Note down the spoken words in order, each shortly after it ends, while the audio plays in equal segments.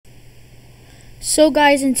So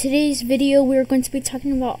guys, in today's video we're going to be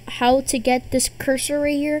talking about how to get this cursor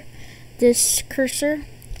right here, this cursor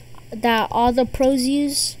that all the pros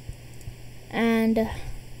use. And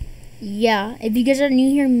yeah, if you guys are new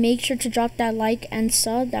here, make sure to drop that like and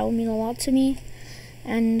sub. That would mean a lot to me.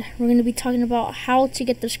 And we're going to be talking about how to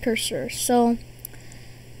get this cursor. So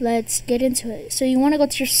let's get into it. So you want to go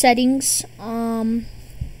to your settings. Once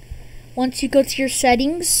you go to your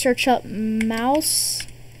settings, search up mouse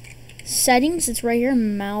settings. It's right here,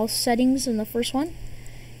 mouse settings in the first one.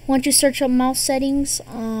 Once you search up mouse settings,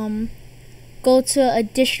 go to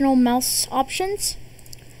additional mouse options,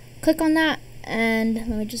 click on that, and let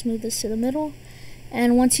me just move this to the middle.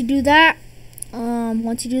 And once you do that,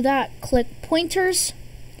 click pointers,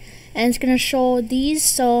 and it's gonna show these.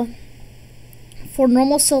 So for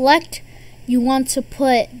normal select, you want to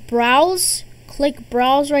put browse, click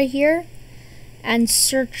browse right here, and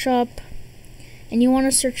search up, and you want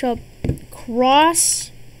to search up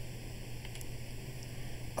cross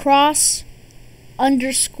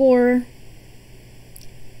underscore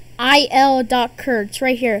il.cur. It's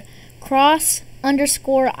right here, cross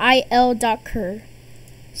underscore il.cur.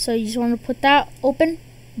 So you just want to put that, open,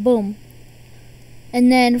 boom.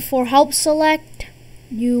 And then for help select,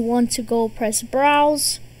 you want to go press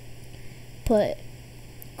browse, put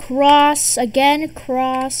cross il.cur,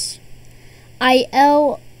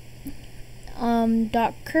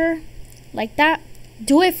 like that.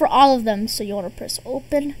 Do it for all of them. So you want to press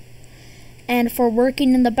open. And for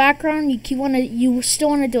working in the background, you still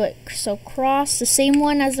want to do it. So cross, the same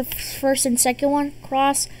one as the first and second one,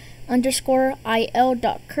 cross underscore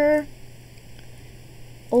il.cur,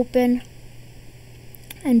 open.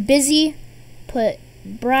 And busy, put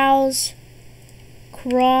browse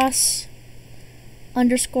cross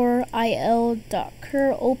underscore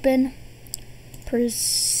il.cur, open.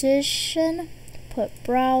 Precision, put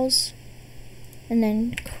browse, and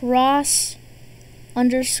then cross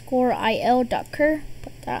underscore il.cur,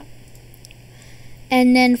 put that.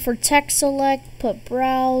 And then for text select, put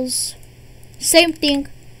browse, same thing,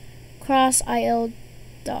 cross il.cur.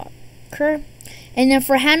 And then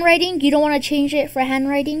for handwriting, you don't want to change it. For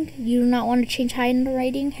handwriting, you do not want to change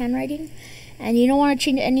handwriting, and you don't want to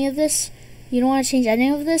change any of this.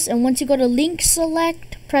 And once you go to link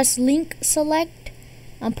select, press link select,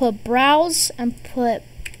 and put browse, and put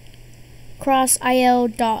cross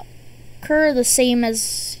il.cur, the same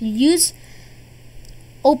as you use,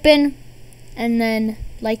 open, and then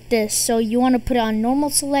like this. So you want to put it on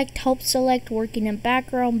normal select, help select, working in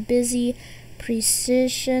background, busy,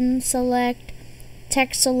 precision select,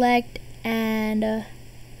 text select, and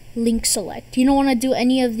link select. You don't want to do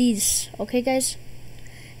any of these, okay guys?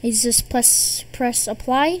 It's just press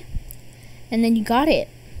apply, and then you got it.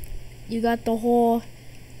 You got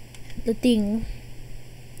the thing,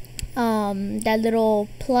 that little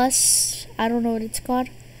plus, I don't know what it's called,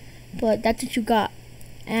 but that's what you got.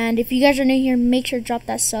 And if you guys are new here, make sure to drop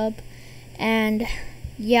that sub. And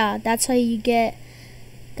yeah, that's how you get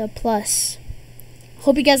the plus.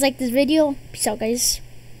 Hope you guys like this video. Peace out, guys.